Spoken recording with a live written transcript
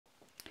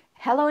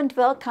Hello and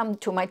welcome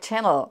to my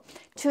channel.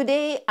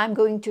 Today I'm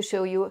going to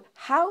show you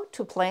how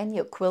to plan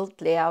your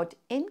quilt layout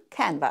in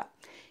Canva.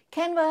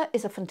 Canva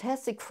is a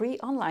fantastic free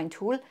online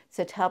tool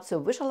that helps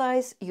you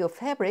visualize your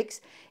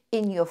fabrics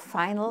in your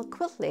final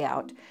quilt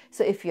layout.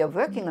 So if you're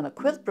working on a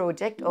quilt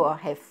project or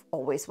have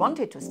always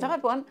wanted to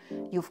start one,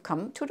 you've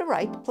come to the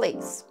right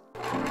place.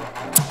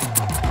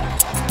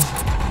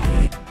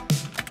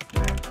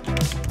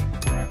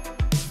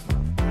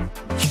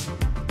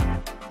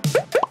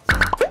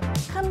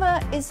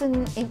 Canva is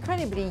an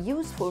incredibly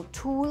useful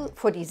tool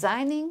for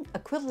designing a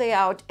quilt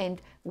layout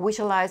and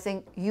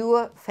visualizing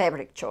your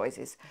fabric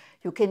choices.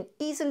 You can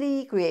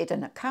easily create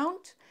an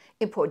account,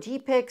 import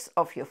JPEGs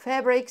of your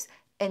fabrics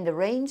and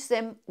arrange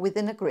them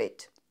within a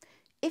grid.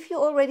 If you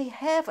already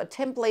have a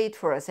template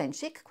for a Zen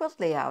Chic quilt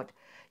layout,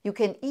 you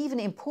can even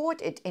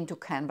import it into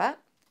Canva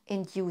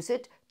and use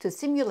it to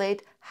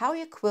simulate how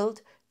your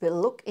quilt will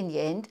look in the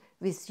end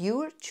with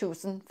your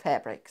chosen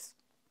fabrics.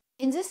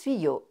 In this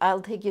video,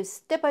 I'll take you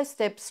step by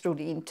step through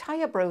the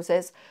entire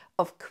process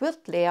of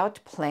quilt layout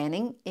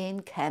planning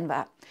in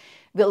Canva.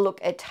 We'll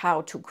look at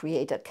how to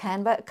create a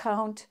Canva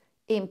account,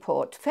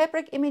 import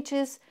fabric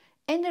images,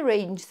 and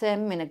arrange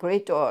them in a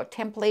grid or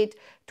template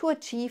to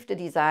achieve the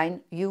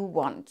design you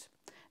want.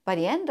 By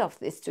the end of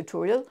this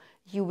tutorial,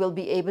 you will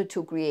be able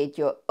to create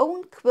your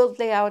own quilt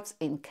layouts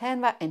in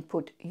Canva and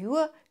put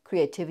your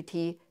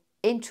creativity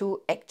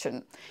into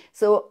action.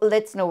 So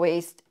let's not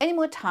waste any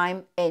more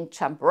time and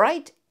jump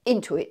right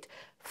into it.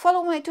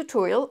 Follow my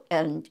tutorial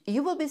and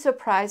you will be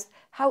surprised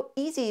how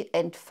easy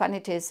and fun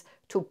it is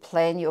to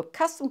plan your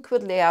custom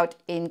quilt layout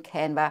in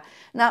Canva.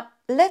 Now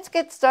let's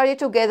get started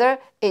together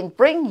and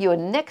bring your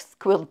next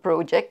quilt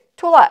project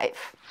to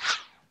life.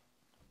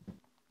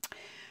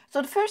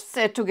 So the first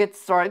step to get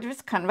started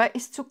with Canva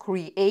is to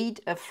create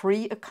a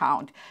free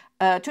account.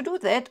 To do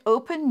that,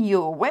 open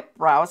your web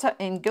browser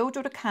and go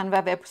to the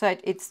Canva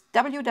website. It's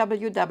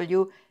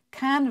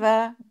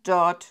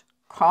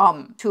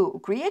www.canva.com. To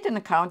create an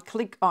account,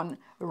 click on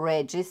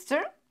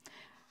register,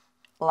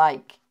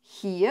 like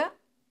here.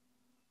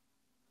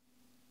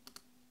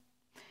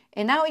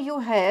 And now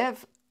you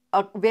have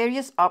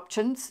various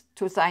options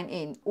to sign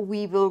in.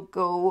 We will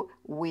go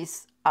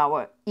with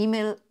our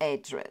email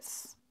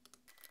address.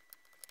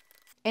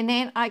 And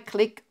then I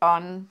click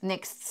on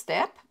next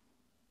step.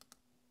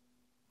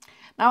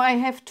 Now I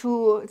have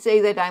to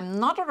say that I'm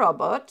not a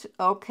robot.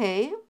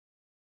 Okay.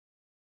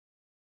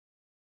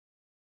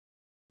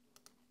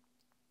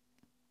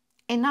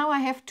 And now I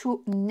have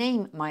to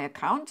name my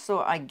account, so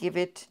I give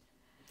it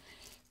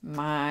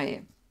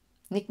my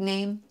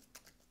nickname,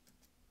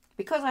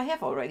 because I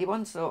have already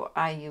one, so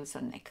I use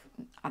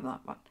another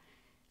one.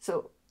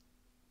 So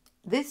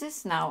this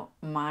is now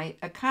my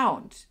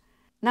account.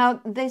 Now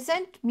they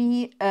sent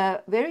me a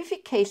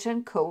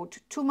verification code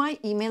to my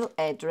email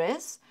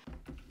address,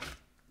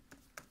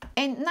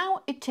 and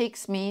now it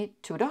takes me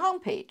to the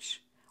home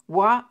page.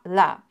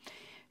 Voila!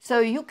 So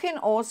you can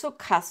also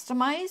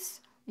customize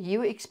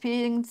your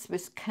experience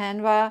with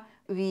Canva.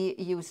 We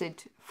use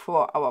it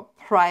for our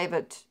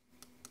private.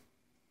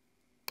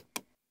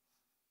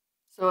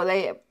 So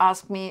they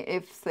ask me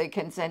if they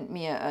can send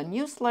me a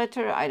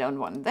newsletter. I don't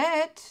want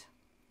that.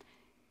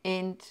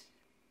 And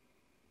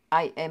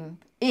I am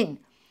in.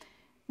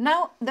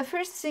 Now the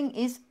first thing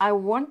is I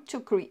want to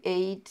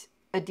create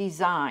a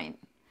design.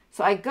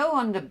 So I go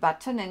on the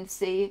button and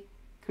say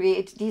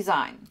create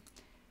design.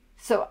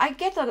 So I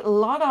get a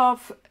lot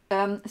of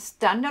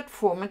standard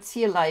formats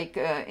here, like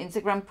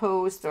Instagram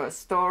post or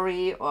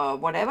story or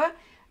whatever.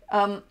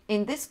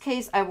 In this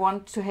case, I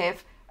want to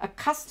have a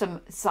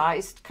custom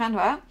sized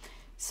Canva.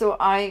 So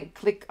I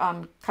click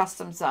on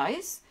custom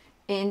size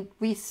and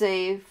we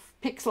say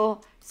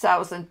pixel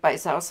 1000 by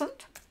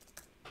 1000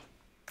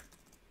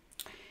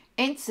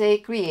 and say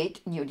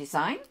create new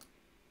design.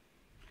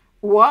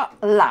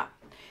 Voila!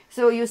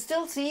 So you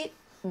still see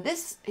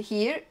this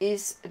here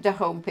is the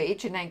home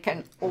page, and I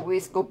can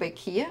always go back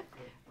here.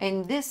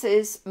 And this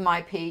is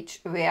my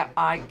page where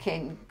I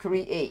can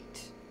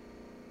create.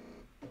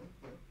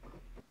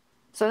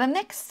 So the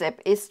next step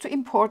is to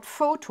import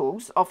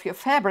photos of your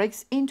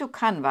fabrics into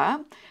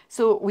Canva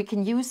so we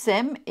can use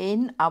them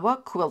in our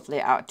quilt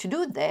layout. To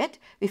do that,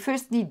 we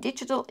first need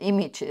digital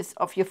images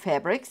of your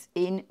fabrics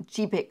in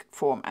JPEG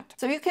format.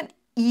 So you can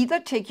either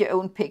take your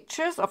own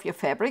pictures of your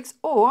fabrics,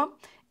 or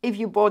if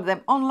you bought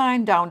them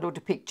online, download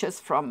the pictures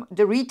from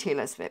the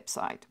retailer's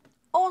website.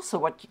 Also,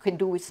 what you can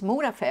do with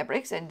Moda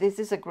Fabrics, and this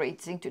is a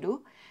great thing to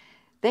do,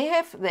 they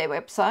have their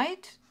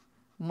website,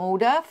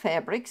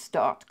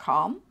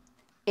 modafabrics.com,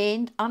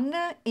 and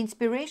under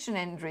Inspiration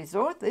and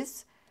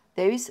Resources,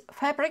 there is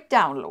Fabric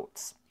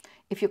Downloads.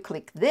 If you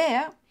click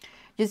there,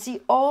 you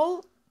see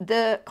all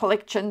the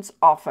collections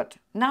offered.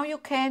 Now you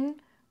can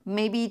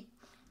maybe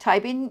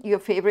type in your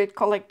favorite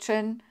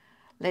collection.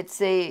 Let's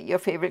say your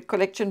favorite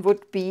collection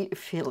would be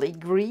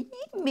filigree,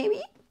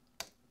 maybe.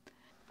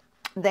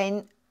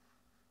 Then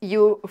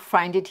you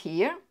find it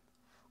here.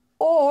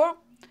 Or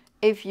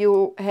if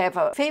you have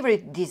a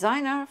favorite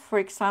designer, for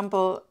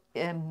example,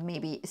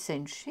 maybe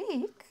Zen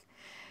Chic,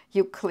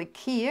 you click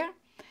here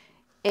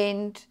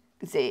and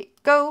they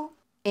go.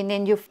 And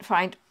then you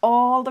find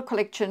all the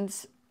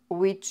collections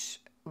which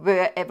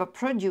were ever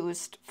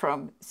produced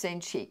from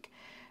Zen Chic.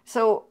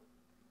 So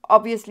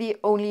obviously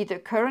only the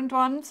current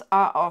ones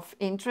are of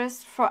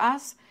interest for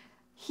us.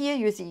 Here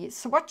you see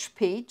swatch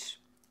page,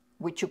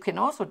 which you can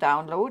also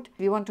download.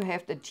 We want to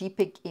have the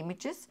JPEG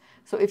images.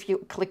 So if you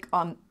click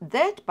on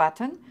that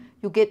button,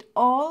 you get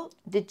all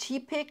the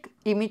JPEG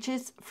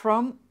images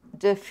from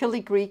the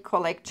filigree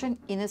collection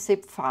in a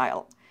zip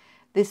file.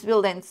 This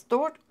will then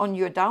store on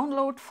your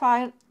download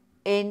file,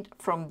 and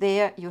from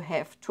there you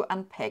have to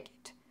unpack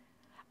it.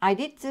 I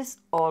did this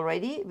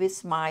already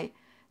with my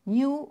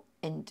new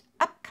and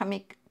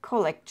upcoming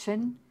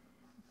collection,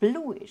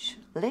 Bluish.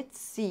 Let's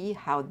see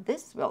how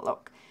this will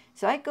look.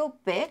 So I go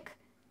back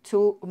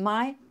to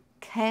my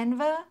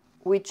Canva,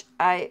 which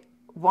I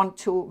want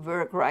to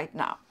work right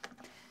now.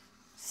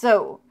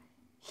 So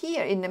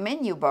here in the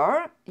menu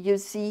bar, you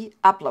see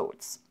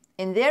uploads.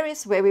 And there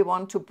is where we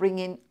want to bring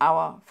in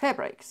our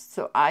fabrics.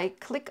 So I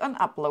click on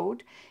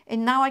upload,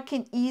 and now I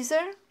can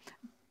either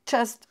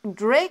just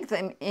drag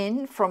them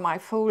in from my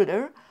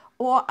folder,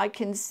 or I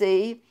can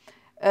say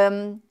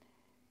upload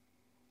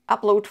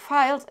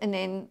files and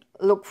then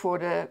look for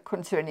the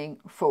concerning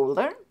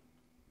folder.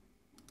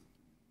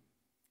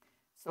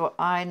 So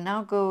I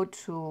now go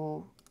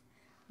to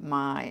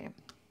my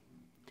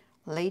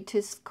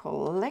latest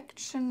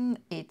collection.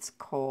 It's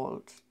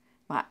called,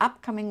 my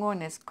upcoming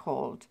one is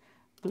called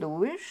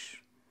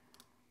Bluish,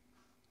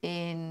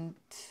 and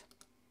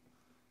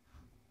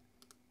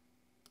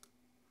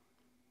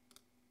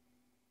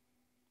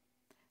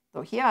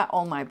so here are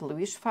all my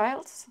Bluish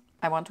files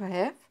I want to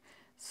have.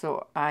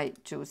 So I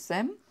choose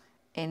them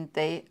and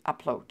they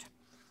upload.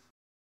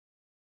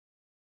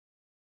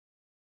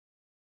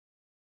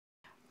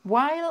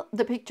 While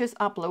the pictures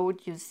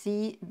upload, you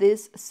see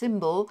this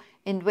symbol,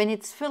 and when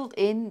it's filled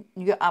in,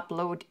 your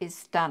upload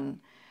is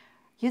done.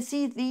 You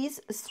see these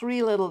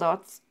three little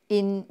dots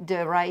in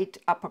the right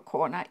upper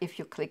corner. If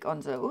you click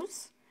on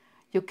those,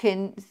 you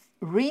can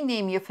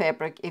rename your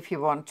fabric if you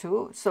want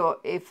to.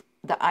 So if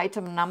the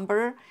item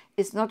number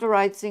is not the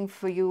right thing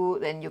for you,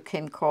 then you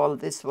can call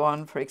this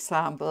one, for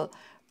example,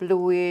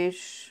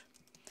 Bluish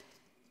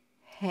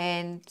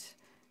Hand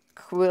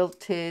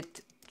Quilted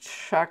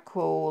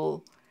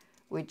Charcoal,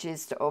 which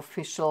is the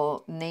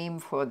official name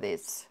for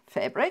this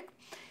fabric.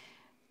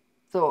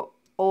 So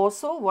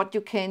also what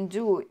you can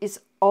do is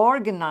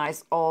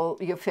organize all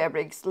your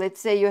fabrics. Let's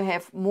say you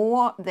have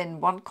more than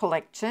one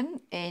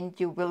collection and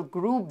you will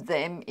group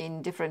them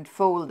in different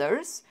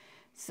folders.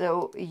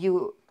 So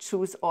you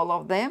choose all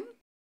of them.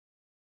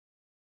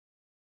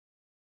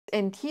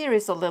 And here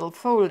is a little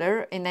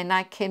folder, and then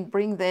I can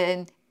bring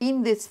them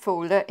in this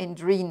folder and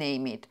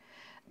rename it.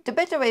 The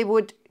better way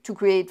would to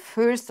create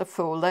first a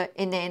folder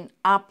and then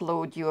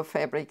upload your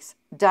fabrics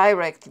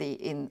directly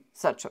in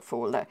such a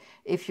folder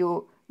if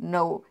you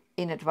know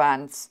in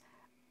advance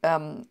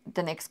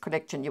the next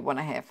collection you want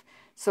to have.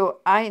 So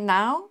I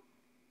now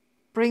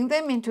bring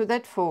them into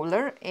that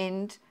folder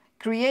and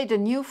create a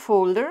new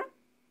folder,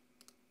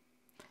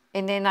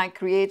 and then I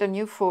create a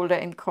new folder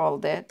and call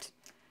that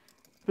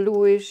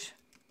Bluish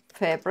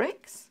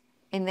Fabrics,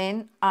 and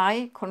then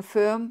I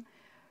confirm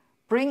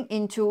bring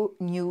into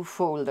new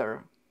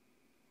folder.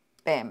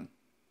 Bam.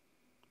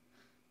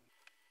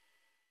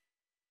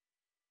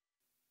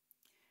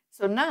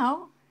 So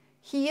now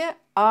here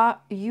are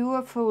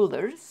your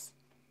folders.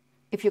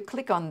 If you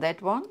click on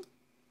that one,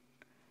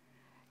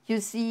 you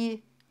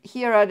see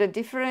here are the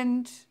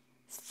different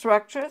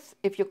structures.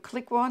 If you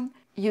click one,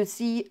 you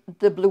see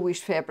the Bluish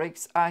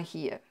fabrics are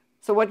here.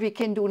 So what we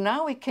can do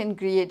now, we can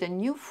create a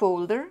new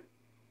folder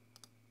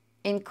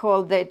and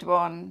call that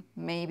one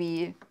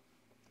maybe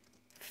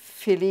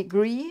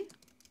Filigree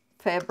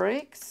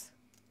Fabrics.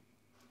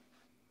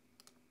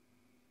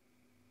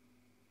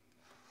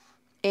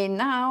 And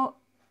now,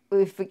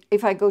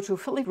 if I go to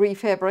Filigree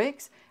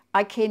Fabrics,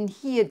 I can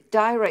here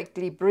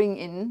directly bring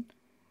in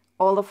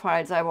all the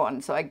files I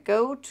want. So I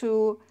go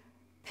to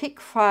Pick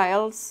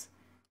Files.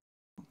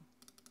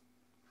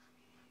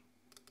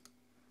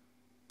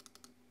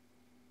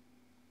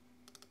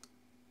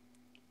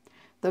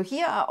 So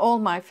here are all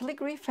my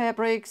filigree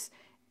fabrics,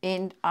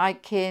 and I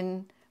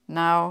can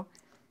now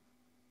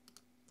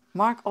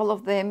mark all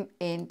of them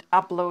and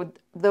upload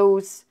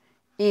those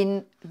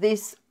in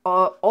this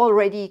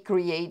already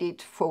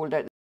created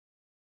folder.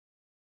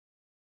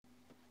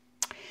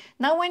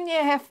 Now when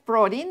you have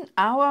brought in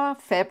our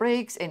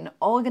fabrics and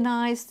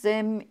organized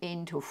them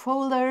into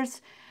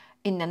folders,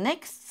 in the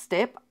next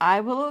step I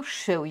will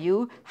show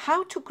you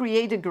how to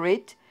create a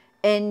grid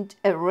and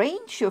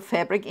arrange your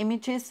fabric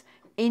images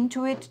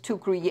into it to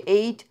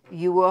create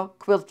your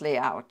quilt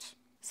layout.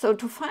 So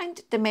to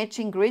find the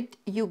matching grid,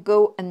 you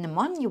go in the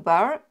menu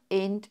bar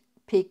and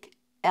pick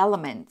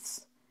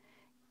Elements.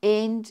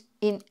 And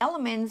in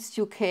Elements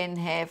you can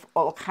have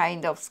all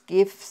kind of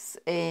GIFs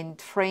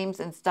and frames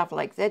and stuff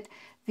like that.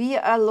 We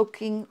are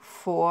looking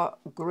for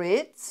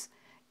grids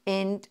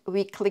and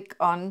we click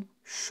on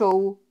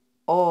Show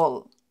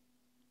All.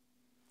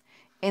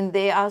 And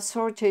they are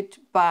sorted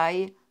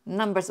by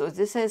numbers. So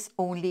this has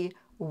only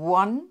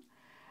one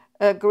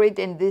grid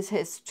and this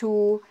has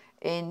two,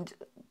 and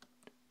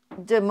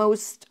the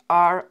most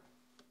are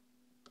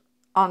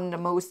on the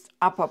most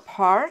upper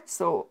part,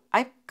 so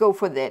I go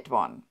for that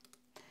one.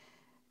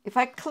 If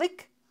I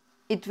click,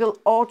 it will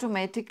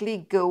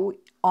automatically go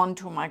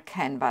onto my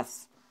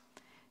canvas,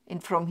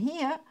 and from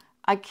here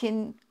I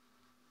can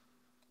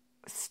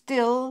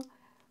still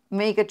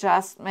make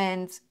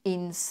adjustments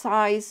in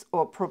size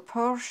or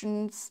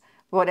proportions,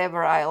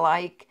 whatever I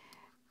like.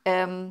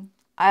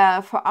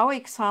 For our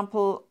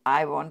example,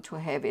 I want to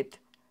have it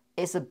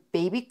as a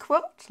baby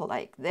quilt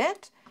like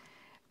that.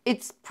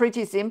 It's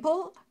pretty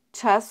simple,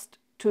 just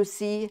to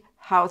see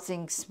how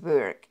things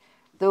work.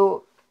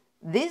 Though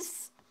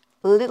this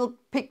little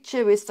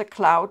picture with the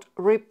cloud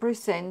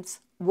represents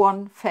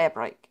one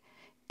fabric.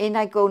 And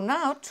I go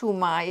now to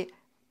my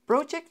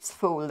projects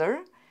folder,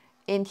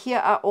 and here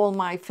are all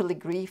my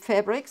filigree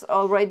fabrics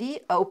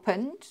already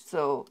opened.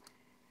 So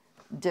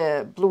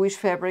the bluish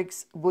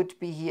fabrics would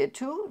be here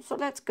too. So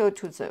let's go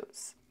to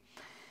those.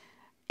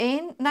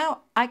 And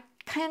now I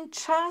can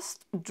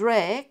just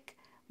drag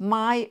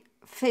my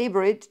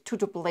favorite to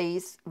the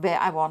place where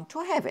I want to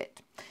have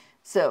it.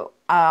 So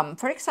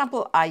for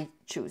example, I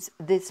choose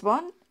this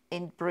one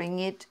and bring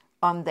it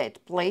on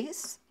that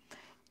place,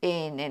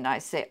 and then I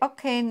say,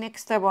 okay,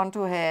 next I want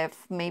to have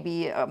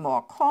maybe a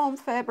more calm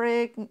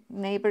fabric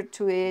neighbor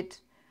to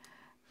it,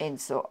 and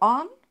so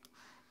on.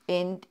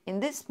 And in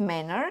this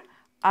manner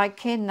I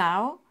can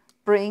now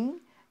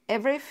bring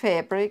every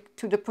fabric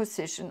to the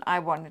position I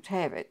want to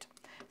have it.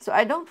 So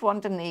I don't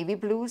want the navy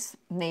blues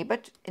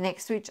neighbored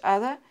next to each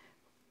other.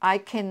 I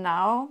can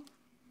now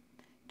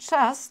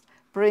just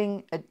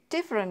bring a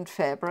different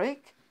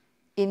fabric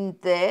in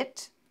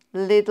that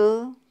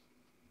little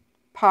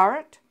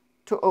part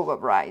to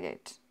override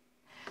it.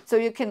 So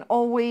you can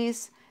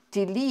always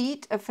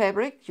delete a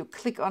fabric. You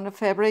click on a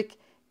fabric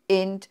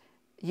and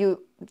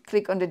you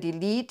click on the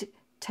delete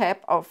tab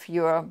of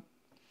your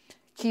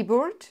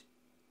keyboard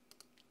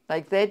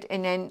like that,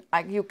 and then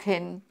you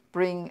can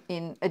bring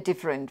in a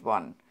different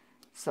one.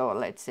 So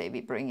let's say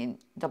we bring in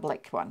the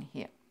black one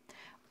here.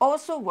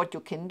 Also, what you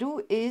can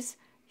do is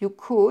you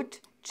could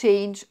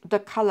change the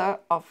color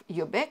of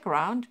your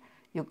background.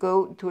 You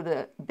go to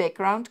the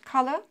background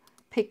color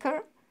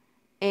picker,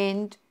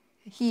 and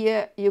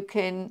here you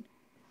can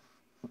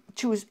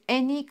choose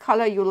any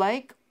color you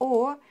like,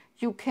 or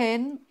you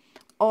can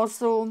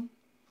also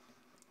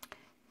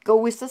go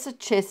with the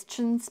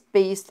suggestions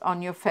based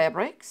on your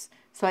fabrics.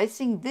 So I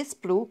think this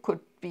blue could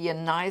be a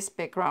nice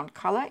background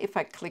color if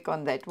I click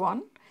on that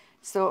one.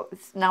 So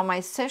now my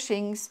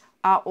sashings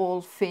are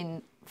all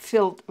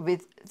filled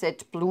with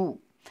that blue.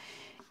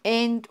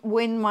 And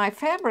when my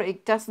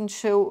fabric doesn't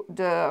show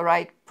the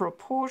right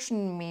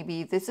proportion,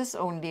 maybe this is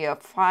only a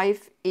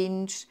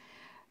 5-inch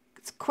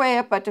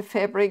square, but the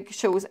fabric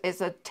shows as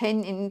a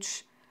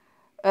 10-inch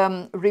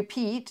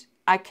repeat,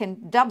 I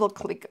can double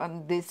click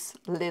on this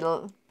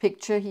little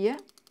picture here,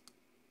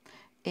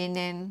 and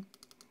then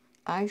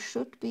I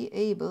should be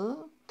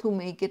able to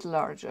make it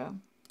larger.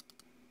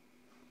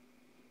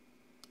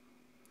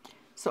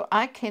 So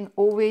I can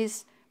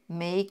always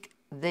make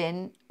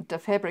then the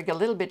fabric a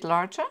little bit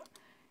larger,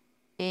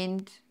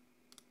 and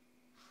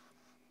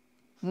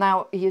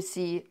now you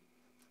see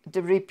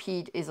the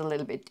repeat is a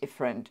little bit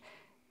different.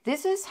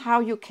 This is how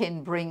you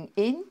can bring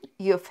in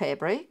your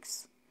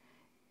fabrics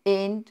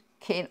and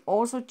can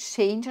also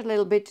change a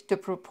little bit the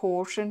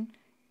proportion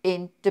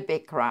in the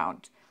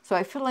background. So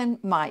I fill in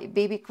my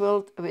baby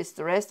quilt with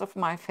the rest of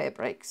my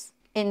fabrics.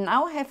 And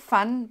now have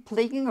fun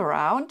playing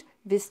around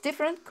with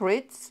different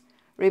grids.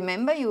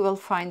 Remember, you will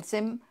find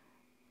them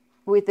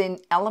within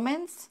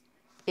elements,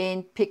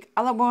 and pick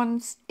other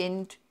ones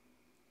and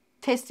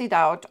test it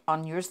out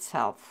on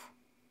yourself.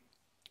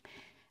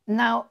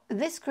 Now,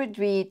 this grid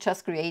we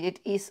just created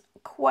is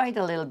quite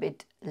a little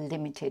bit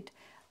limited,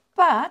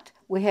 but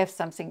we have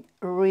something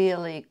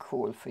really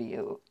cool for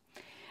you.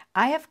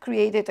 I have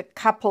created a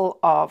couple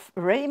of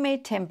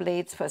ready-made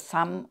templates for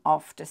some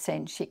of the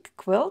Zen Chic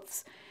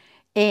quilts,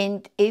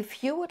 and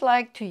if you would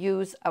like to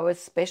use our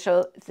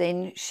special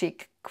Zen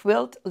Chic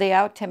quilt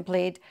layout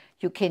template,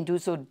 you can do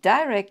so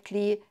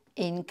directly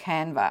in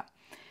Canva.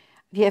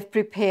 We have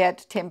prepared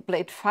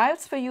template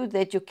files for you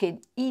that you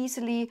can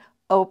easily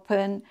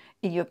open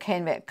in your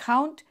Canva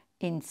account.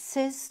 In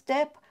this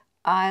step,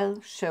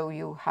 I'll show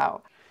you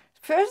how.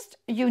 First,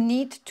 you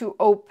need to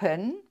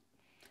open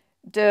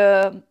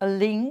the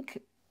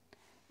link,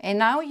 and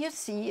now you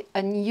see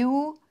a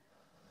new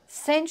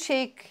Zen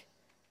Chic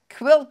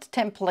quilt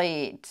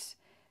template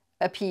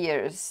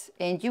appears,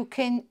 and you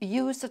can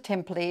use the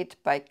template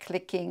by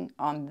clicking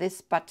on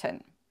this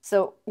button.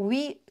 So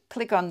we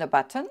click on the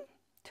button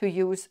to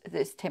use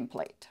this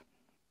template.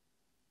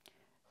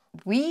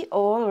 We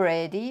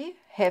already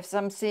have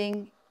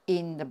something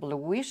in the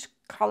bluish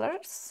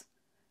colors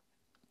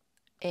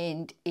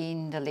and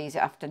in the lazy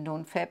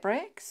afternoon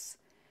fabrics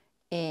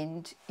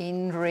and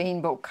in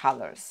rainbow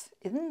colors.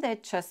 Isn't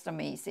that just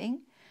amazing?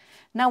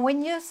 Now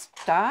when you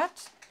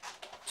start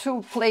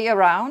to play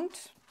around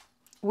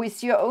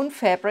with your own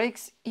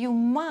fabrics, you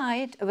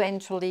might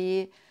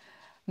eventually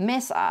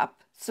mess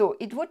up. So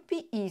it would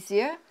be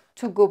easier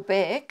to go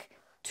back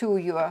to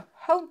your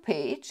home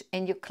page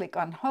and you click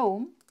on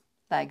home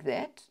like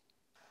that.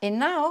 And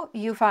now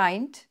you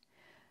find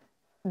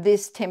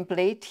this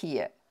template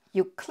here.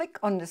 You click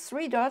on the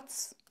three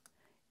dots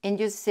and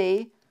you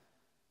say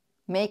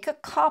make a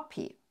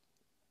copy.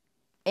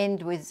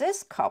 And with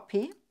this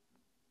copy,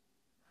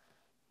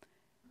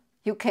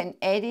 you can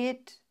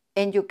edit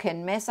and you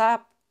can mess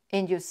up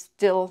and you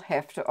still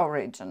have the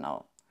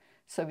original.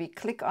 So we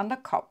click on the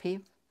copy.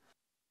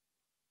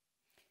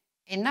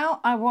 And now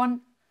I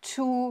want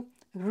to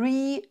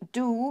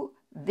redo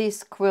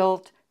this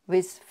quilt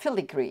with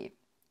filigree.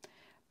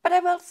 But I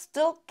will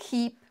still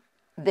keep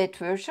that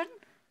version.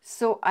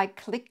 So I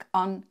click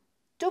on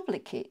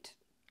duplicate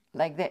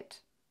like that.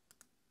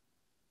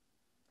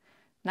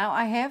 Now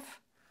I have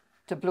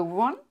the blue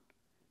one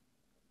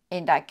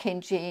and I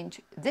can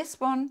change this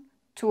one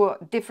to a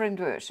different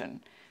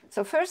version.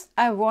 So first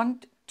I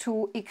want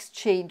to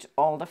exchange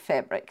all the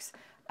fabrics.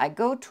 I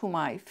go to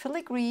my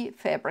filigree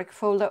fabric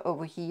folder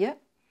over here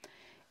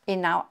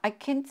and now I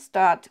can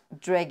start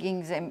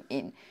dragging them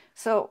in.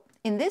 So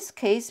in this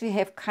case we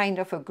have kind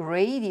of a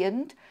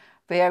gradient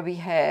where we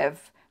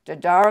have the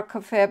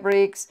darker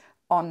fabrics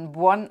on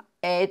one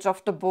edge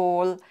of the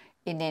ball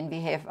and then we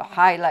have a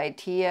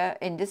highlight here,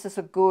 and this is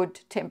a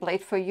good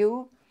template for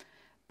you,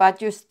 but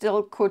you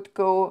still could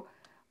go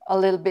a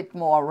little bit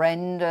more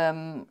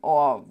random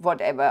or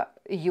whatever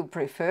you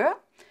prefer.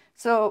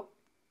 So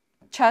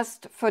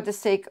just for the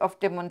sake of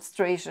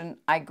demonstration,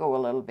 I go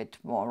a little bit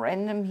more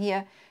random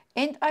here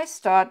and I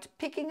start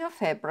picking a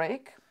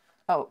fabric.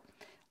 Oh,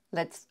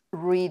 let's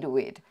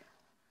redo it.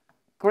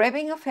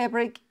 Grabbing a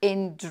fabric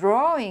and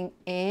drawing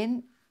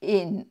in.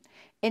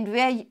 And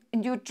where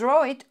you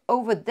draw it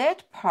over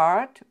that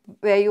part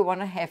where you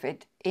want to have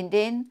it, and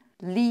then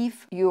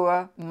leave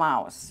your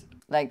mouse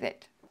like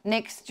that.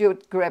 Next, you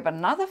grab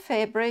another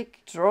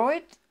fabric, draw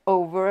it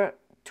over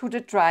to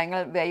the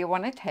triangle where you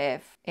want it to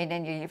have, and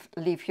then you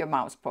leave your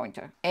mouse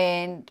pointer.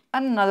 And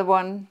another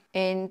one,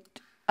 and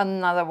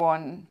another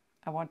one.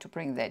 I want to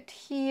bring that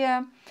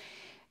here,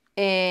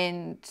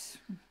 and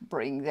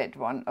bring that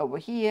one over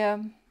here.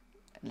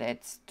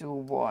 Let's do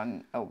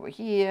one over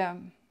here,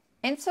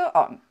 and so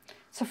on.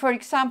 So for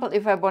example,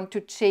 if I want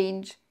to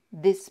change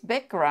this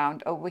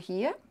background over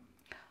here,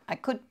 I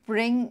could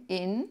bring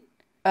in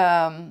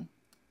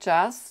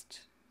just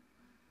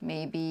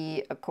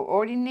maybe a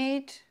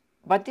coordinate,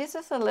 but this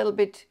is a little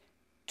bit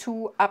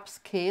too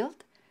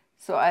upscaled.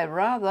 So I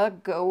rather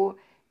go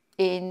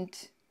and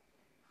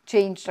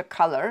change the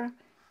color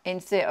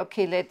and say,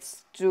 okay,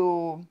 let's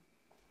do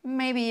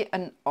maybe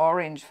an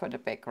orange for the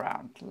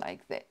background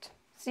like that.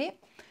 See?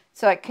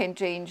 So I can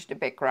change the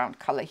background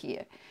color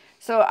here.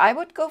 So I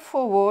would go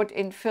forward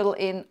and fill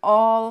in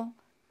all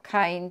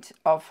kind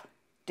of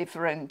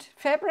different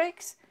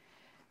fabrics.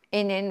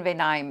 And then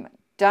when I'm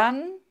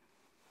done,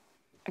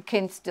 I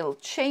can still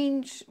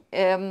change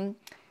where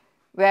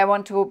I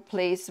want to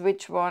place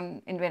which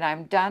one. And when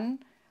I'm done,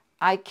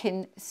 I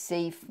can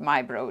save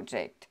my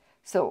project.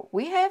 So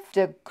we have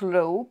the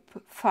globe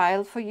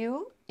file for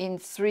you in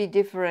 3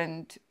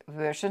 different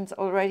versions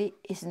already.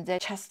 Isn't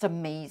that just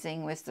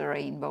amazing with the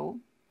rainbow?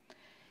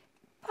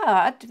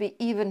 But we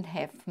even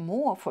have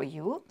more for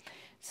you.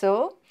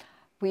 So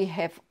we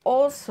have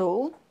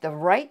also the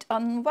white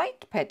on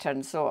white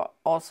pattern. So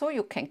also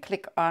you can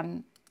click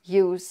on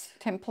use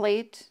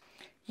template.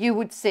 You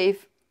would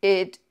save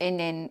it and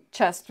then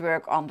just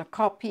work on the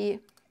copy.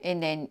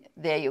 And then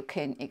there you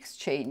can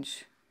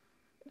exchange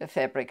the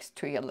fabrics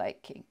to your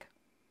liking.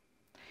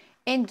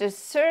 And the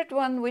third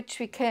one which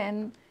we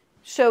can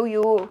show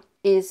you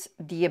is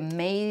the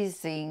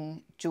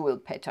amazing jewel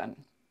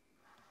pattern.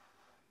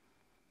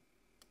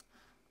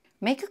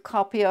 Make a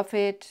copy of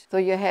it so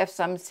you have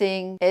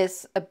something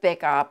as a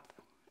backup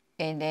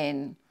and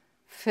then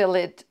fill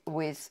it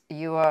with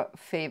your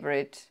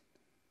favorite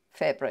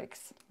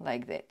fabrics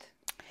like that.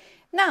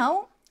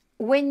 Now,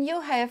 when you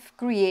have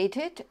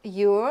created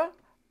your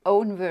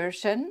own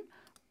version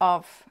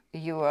of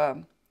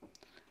your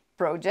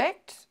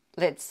project,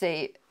 let's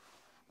say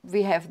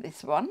we have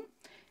this one,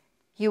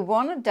 you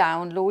want to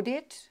download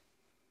it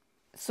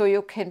so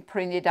you can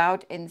print it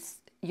out and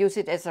use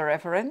it as a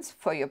reference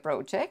for your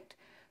project.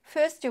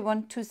 First, you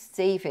want to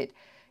save it.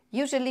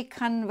 Usually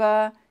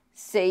Canva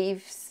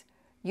saves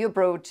your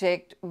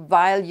project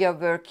while you're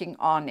working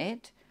on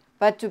it,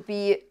 but to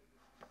be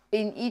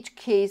in each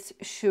case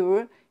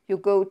sure, you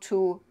go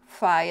to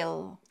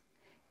File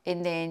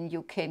and then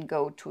you can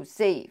go to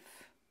Save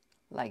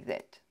like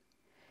that.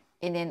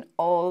 And then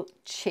all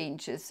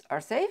changes are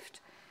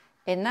saved.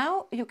 And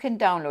now you can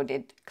download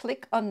it.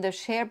 Click on the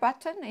Share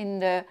button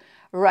in the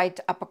right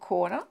upper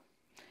corner,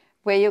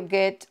 where you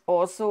get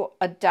also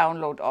a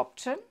download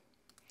option.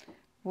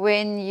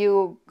 When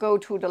you go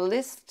to the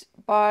list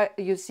bar,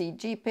 you see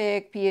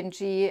JPEG,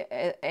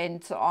 PNG,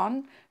 and so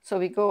on. So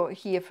we go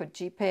here for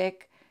JPEG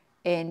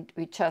and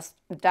we just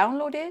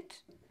download it.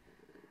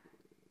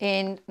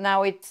 And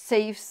now it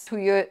saves to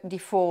your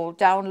default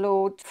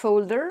download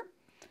folder.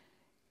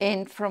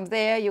 And from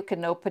there you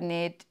can open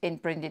it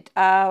and print it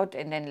out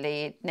and then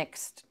lay it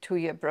next to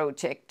your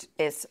project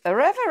as a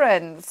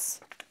reference.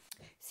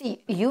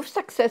 See, you've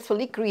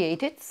successfully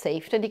created,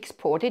 saved and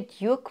exported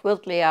your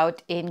quilt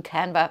layout in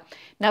Canva.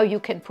 Now you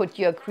can put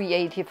your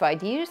creative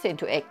ideas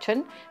into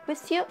action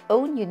with your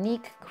own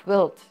unique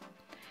quilt.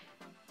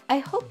 I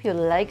hope you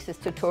like this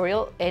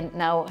tutorial and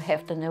now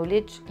have the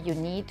knowledge you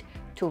need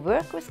to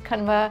work with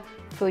Canva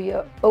for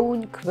your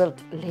own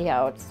quilt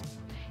layouts.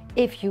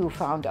 If you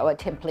found our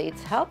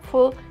templates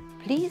helpful,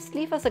 please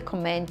leave us a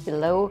comment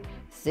below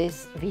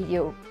this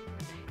video.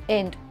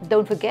 And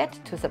don't forget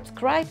to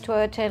subscribe to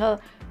our channel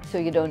so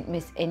you don't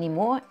miss any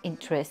more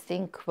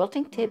interesting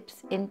quilting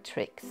tips and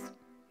tricks.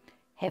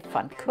 Have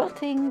fun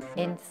quilting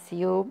and see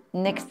you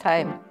next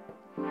time.